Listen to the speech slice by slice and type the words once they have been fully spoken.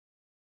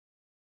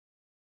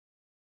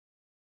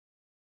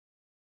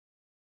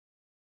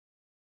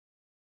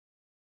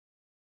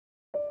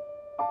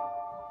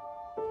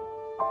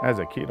As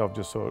a kid, I've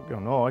just sort of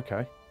gone, oh,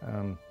 okay.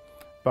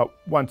 But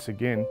once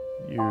again,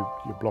 you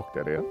block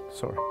that out.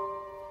 Sorry.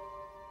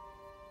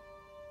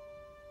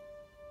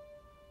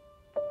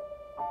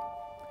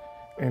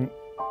 And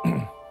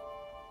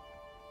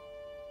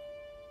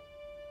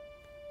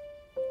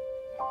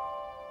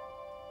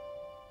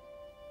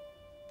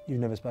You've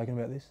never spoken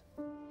about this?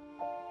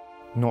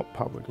 not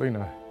publicly,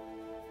 no.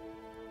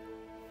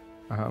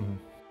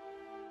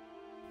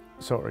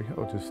 Sorry,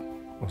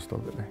 I'll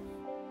stop it there.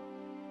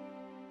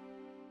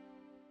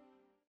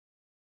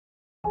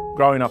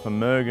 Growing up in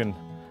Mergen,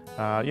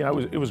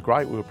 it was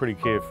great. We were pretty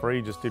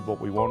carefree, just did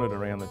what we wanted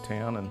around the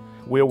town, and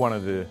we're one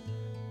of the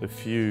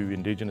few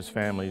Indigenous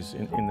families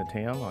in the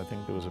town. I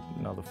think there was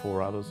another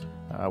 4 others.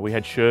 We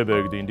had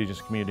Cherbourg, the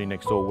Indigenous community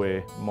next door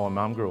where my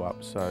mum grew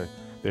up, so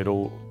there'd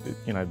all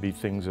be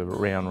things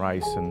around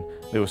race, and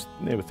there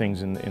were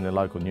things in the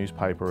local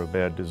newspaper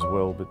about it as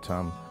well. But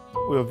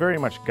we were very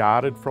much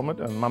guarded from it,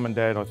 and Mum and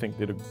Dad, I think,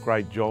 did a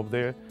great job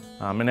there.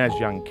 And as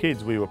young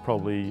kids, we were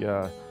probably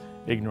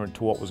ignorant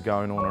to what was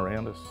going on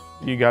around us.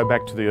 You go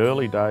back to the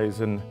early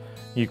days and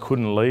you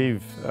couldn't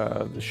leave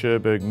the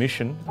Cherbourg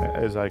mission,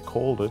 as they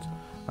called it,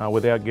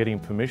 without getting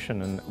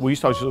permission. And we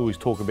used to always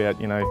talk about,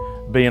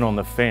 being on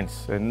the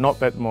fence, and not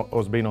that I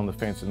was being on the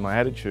fence in my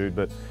attitude,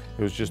 but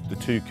it was just the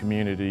two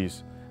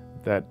communities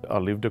that I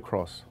lived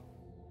across.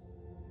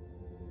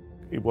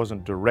 It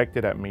wasn't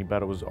directed at me,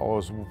 but I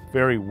was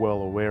very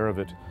well aware of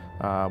it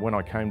when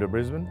I came to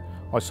Brisbane.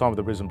 I signed with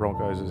the Brisbane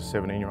Broncos as a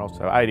 17-year-old,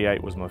 so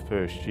 88 was my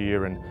first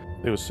year, and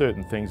there were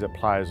certain things that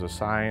players were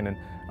saying, and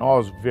I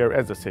was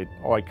as I said,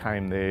 I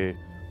came there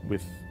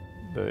with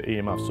the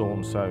EMF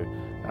Storm, so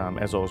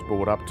as I was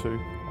brought up to.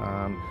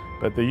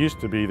 But there used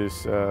to be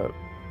this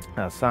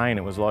saying,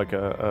 it was like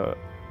a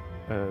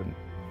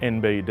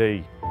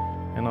NBD,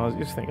 and I was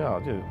just thinking,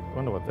 oh, I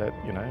wonder what that,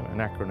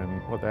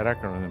 what that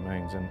acronym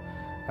means. And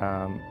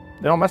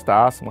then I must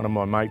have asked one of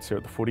my mates here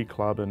at the footy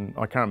club, and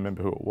I can't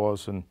remember who it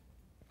was, and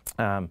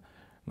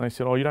they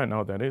said, oh, you don't know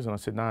what that is? And I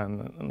said, no.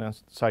 And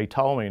so he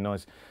told me,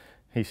 and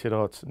he said,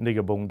 oh, it's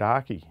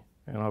Nigabungdaki.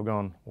 And I've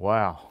gone,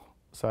 wow.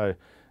 So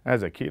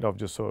as a kid, I've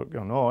just sort of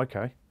gone, oh,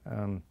 okay.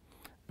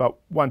 But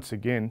once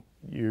again,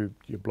 you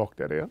block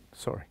that out.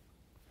 Sorry.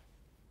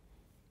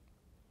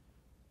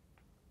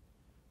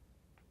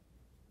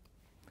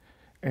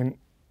 And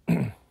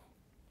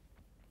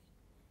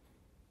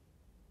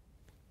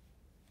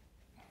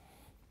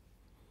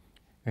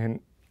and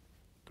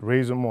the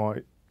reason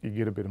why you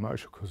get a bit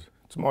emotional, because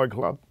it's my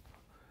club.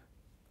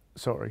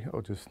 Sorry,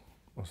 I'll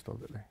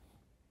stop it there.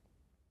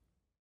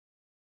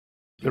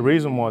 The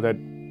reason why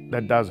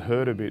that does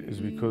hurt a bit is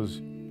because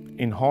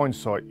in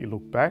hindsight you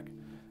look back,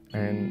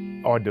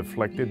 and I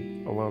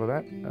deflected a lot of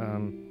that.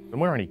 And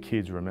we're only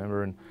kids,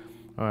 remember, and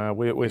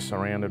we're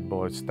surrounded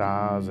by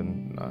stars,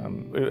 and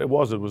it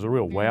was a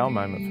real wow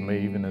moment for me,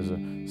 even as a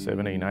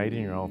 17,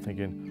 18-year-old,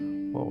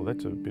 thinking, well,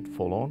 that's a bit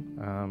full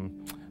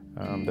on.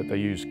 That they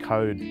use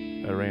code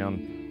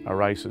around a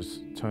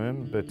racist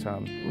term, but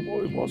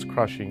it was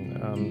crushing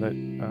that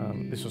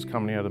this was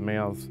coming out of the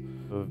mouths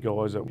of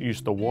guys that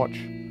used to watch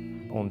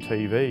on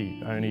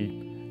TV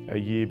only a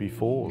year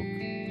before.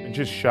 It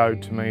just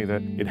showed to me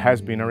that it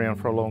has been around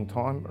for a long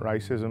time,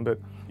 racism, but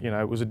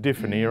it was a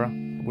different era.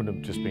 It wouldn't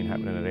have just been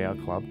happening at our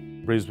club.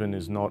 Brisbane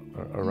is not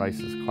a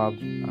racist club.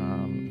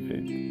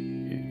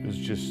 It was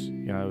just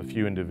a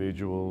few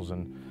individuals,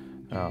 and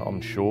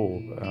I'm sure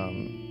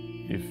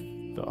if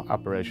the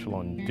upper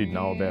echelon did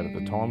know about it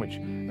at the time, which,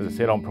 as I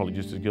said, I'm probably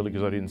just as guilty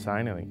because I didn't say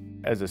anything.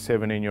 As a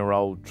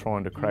 17-year-old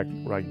trying to crack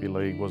rugby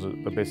league, was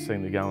it the best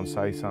thing to go and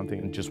say something,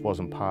 and just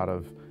wasn't part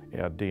of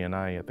our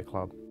DNA at the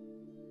club.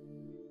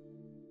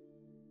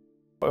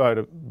 I had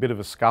a bit of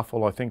a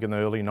scuffle, I think, in the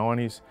early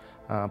 90s,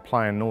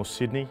 playing North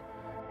Sydney,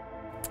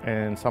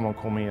 and someone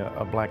called me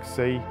a Black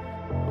Sea.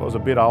 I was a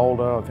bit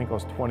older, I think I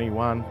was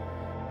 21.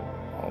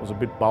 I was a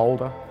bit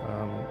bolder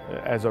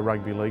as a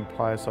rugby league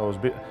player, so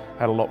I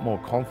had a lot more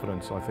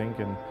confidence, I think,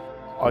 and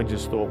I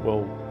just thought,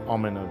 well,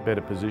 I'm in a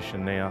better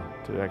position now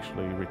to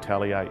actually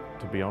retaliate,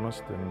 to be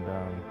honest, and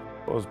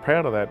I was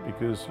proud of that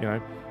because,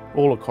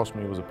 all it cost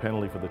me was a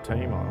penalty for the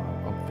team.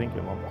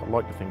 I'd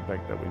like to think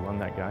back that we won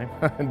that game.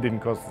 It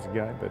didn't cost us a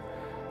game, but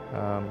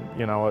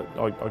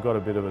I got a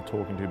bit of a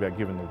talking to about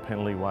giving the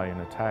penalty away in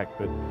attack,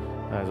 but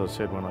as I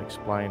said, when I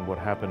explained what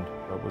happened,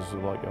 it was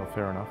like, oh,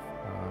 fair enough.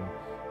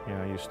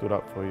 You stood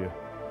up for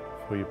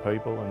your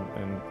people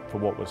and for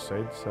what was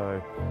said.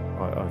 So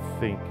I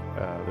think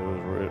there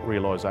was a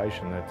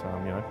realisation that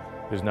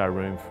there's no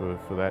room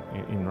for that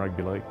in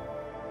rugby league.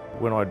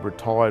 When I'd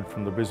retired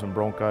from the Brisbane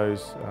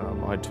Broncos,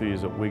 I had 2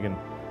 years at Wigan.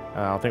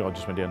 I think I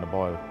just went down to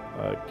buy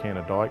a can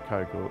of Diet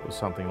Coke or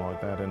something like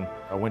that, and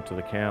I went to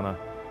the counter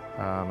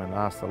and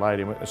asked the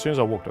lady. As soon as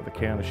I walked up the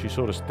counter, she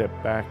sort of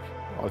stepped back.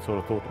 I sort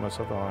of thought to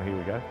myself, oh, here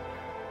we go.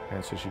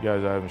 And so she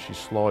goes over and she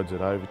slides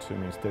it over to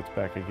me and steps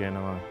back again,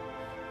 and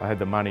I had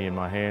the money in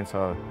my hand,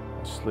 so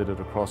I slid it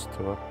across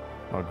to her.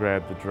 I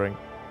grabbed the drink,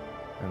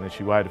 and then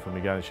she waited for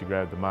me to go, and she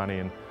grabbed the money.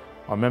 And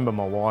I remember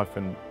my wife,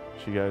 and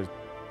she goes,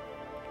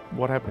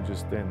 what happened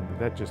just then? Did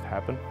that just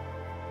happen?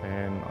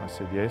 And I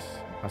said, yes.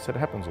 I said, it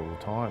happens all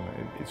the time.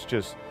 It's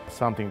just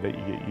something that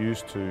you get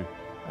used to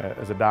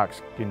as a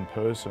dark-skinned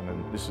person,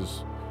 and this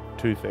is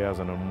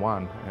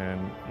 2001,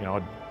 and you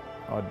know,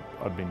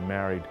 I'd been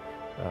married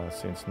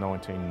since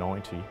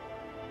 1990.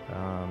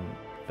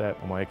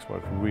 That my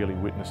ex-wife really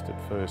witnessed it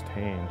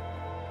firsthand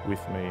with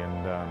me,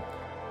 and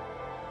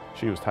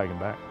she was taken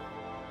back.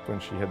 When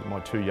she had my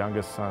two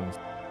youngest sons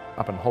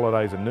up on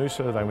holidays in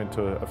Noosa, they went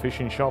to a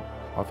fishing shop.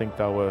 I think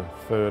they were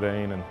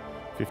 13 and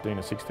 15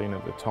 or 16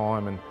 at the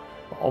time, and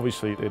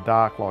obviously they're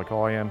dark like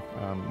I am.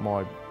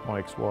 My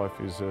ex-wife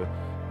is a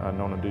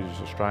non-Indigenous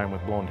Australian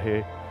with blonde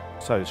hair.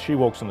 So she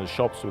walks in the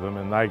shops with them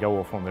and they go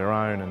off on their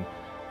own, and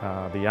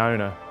the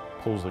owner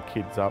pulls the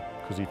kids up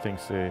because he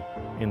thinks they're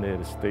in there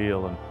to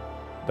steal, and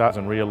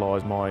doesn't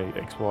realise my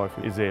ex-wife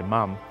is their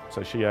mum.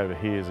 So she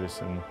overhears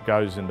this and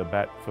goes into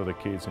bat for the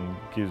kids and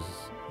gives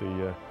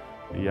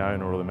the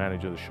owner or the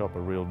manager of the shop a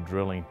real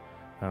drilling.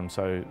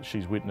 So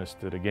she's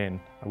witnessed it again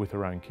with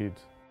her own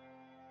kids.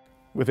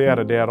 Without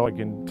a doubt, I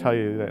can tell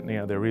you that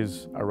now there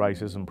is a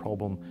racism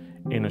problem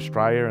in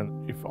Australia,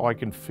 and if I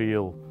can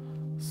feel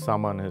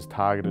someone has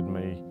targeted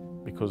me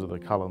because of the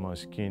colour of my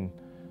skin,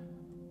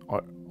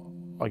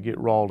 I get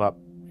rolled up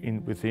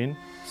within.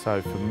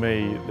 So for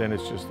me, then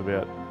it's just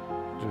about,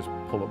 just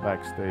pull it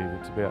back, Steve.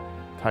 It's about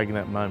taking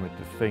that moment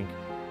to think.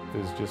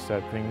 There's just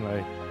that thing,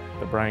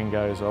 the brain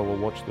goes, oh, well,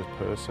 watch this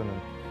person.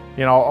 And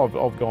you know,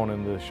 I've gone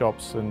in the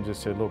shops and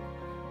just said, look,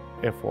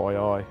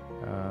 FYI,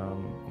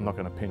 I'm not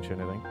going to pinch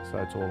anything, so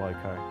it's all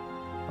okay.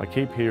 I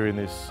keep hearing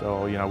this,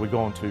 oh, you know, we're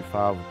going too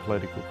far with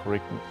political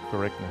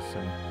correctness,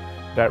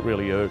 and that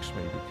really irks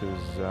me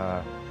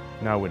because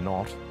no, we're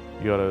not.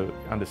 You got to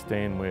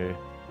understand where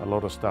a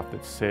lot of stuff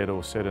that's said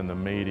in the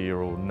media,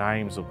 or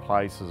names of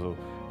places or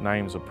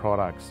names of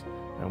products,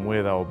 and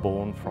where they were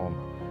born from,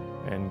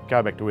 and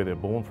go back to where they're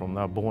born from.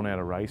 They were born out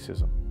of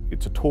racism.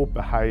 It's a taught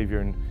behaviour,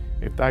 and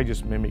if they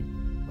just mimic,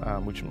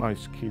 which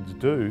most kids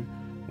do,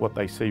 what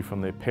they see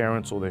from their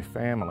parents or their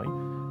family,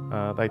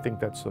 they think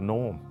that's the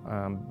norm,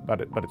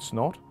 but it's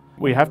not.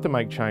 We have to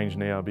make change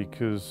now,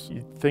 because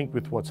you think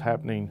with what's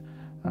happening,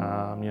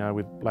 you know,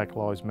 with Black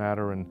Lives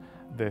Matter and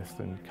death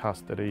in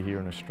custody here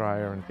in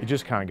Australia, and it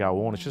just can't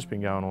go on. It's just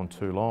been going on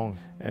too long.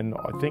 And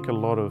I think a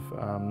lot of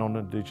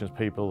non-Indigenous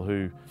people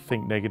who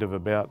think negative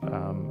about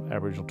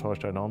Aboriginal Torres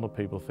Strait Islander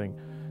people think,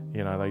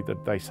 you know,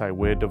 they say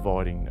we're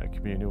dividing a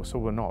community. So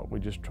we're not. We're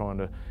just trying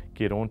to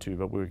get onto,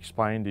 but we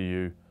explain to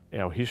you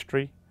our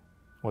history.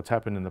 What's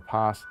happened in the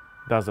past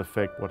does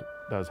affect what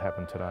does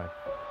happen today.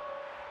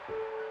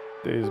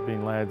 There's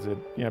been lads that,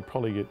 you know,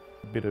 probably get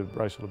a bit of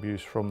racial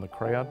abuse from the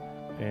crowd,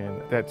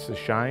 and that's a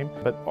shame.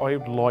 But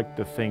I'd like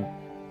to think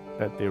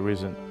that there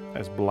isn't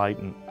as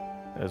blatant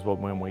as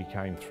when we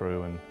came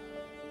through. And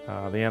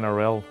the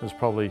NRL has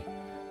probably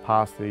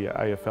passed the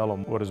AFL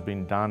on what has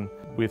been done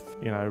with,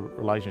 you know,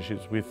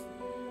 relationships with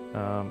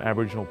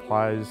Aboriginal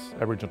players,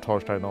 Aboriginal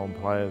Torres Strait Islander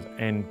players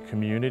and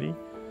community.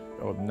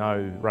 I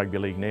know Rugby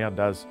League now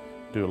does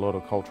do a lot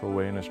of cultural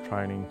awareness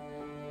training,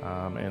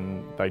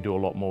 and they do a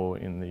lot more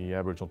in the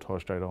Aboriginal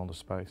Torres Strait Islander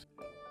space.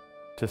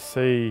 To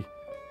see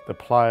the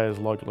players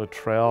like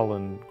Latrell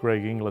and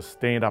Greg Inglis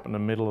stand up in the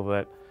middle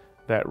of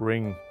that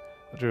ring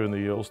during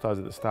the All-Stars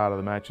at the start of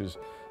the match is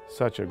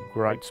such a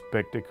great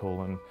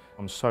spectacle, and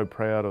I'm so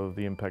proud of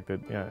the impact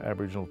that, you know,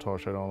 Aboriginal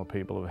Torres Strait Islander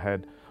people have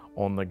had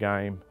on the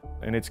game.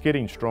 And it's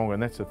getting stronger,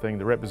 and that's the thing,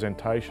 the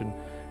representation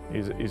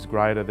is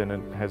greater than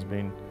it has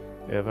been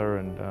ever,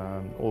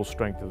 and all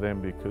strength to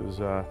them, because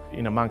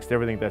in amongst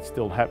everything that's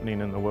still happening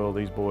in the world,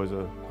 these boys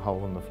are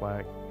holding the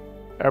flag.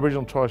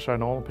 Aboriginal Torres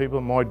Strait Islander people,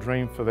 my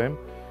dream for them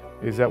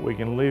is that we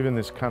can live in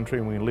this country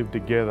and we can live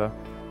together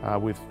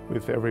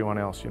with everyone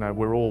else. You know,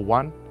 we're all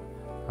one.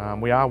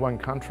 We are one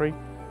country,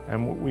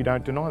 and we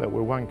don't deny that.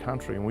 We're one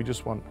country, and we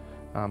just want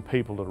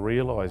people to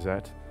realise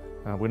that.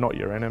 We're not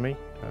your enemy,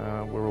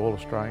 we're all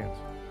Australians.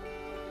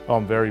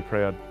 I'm very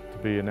proud to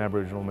be an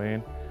Aboriginal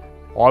man.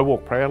 I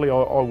walk proudly, I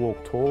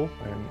walk tall,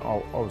 and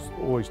I was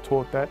always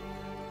taught that.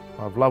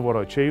 I've loved what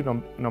I achieved,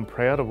 and I'm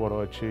proud of what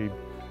I achieved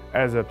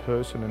as a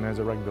person and as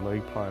a rugby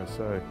league player.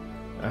 So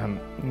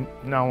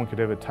no one could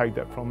ever take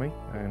that from me,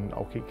 and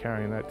I'll keep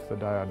carrying that to the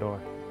day I die.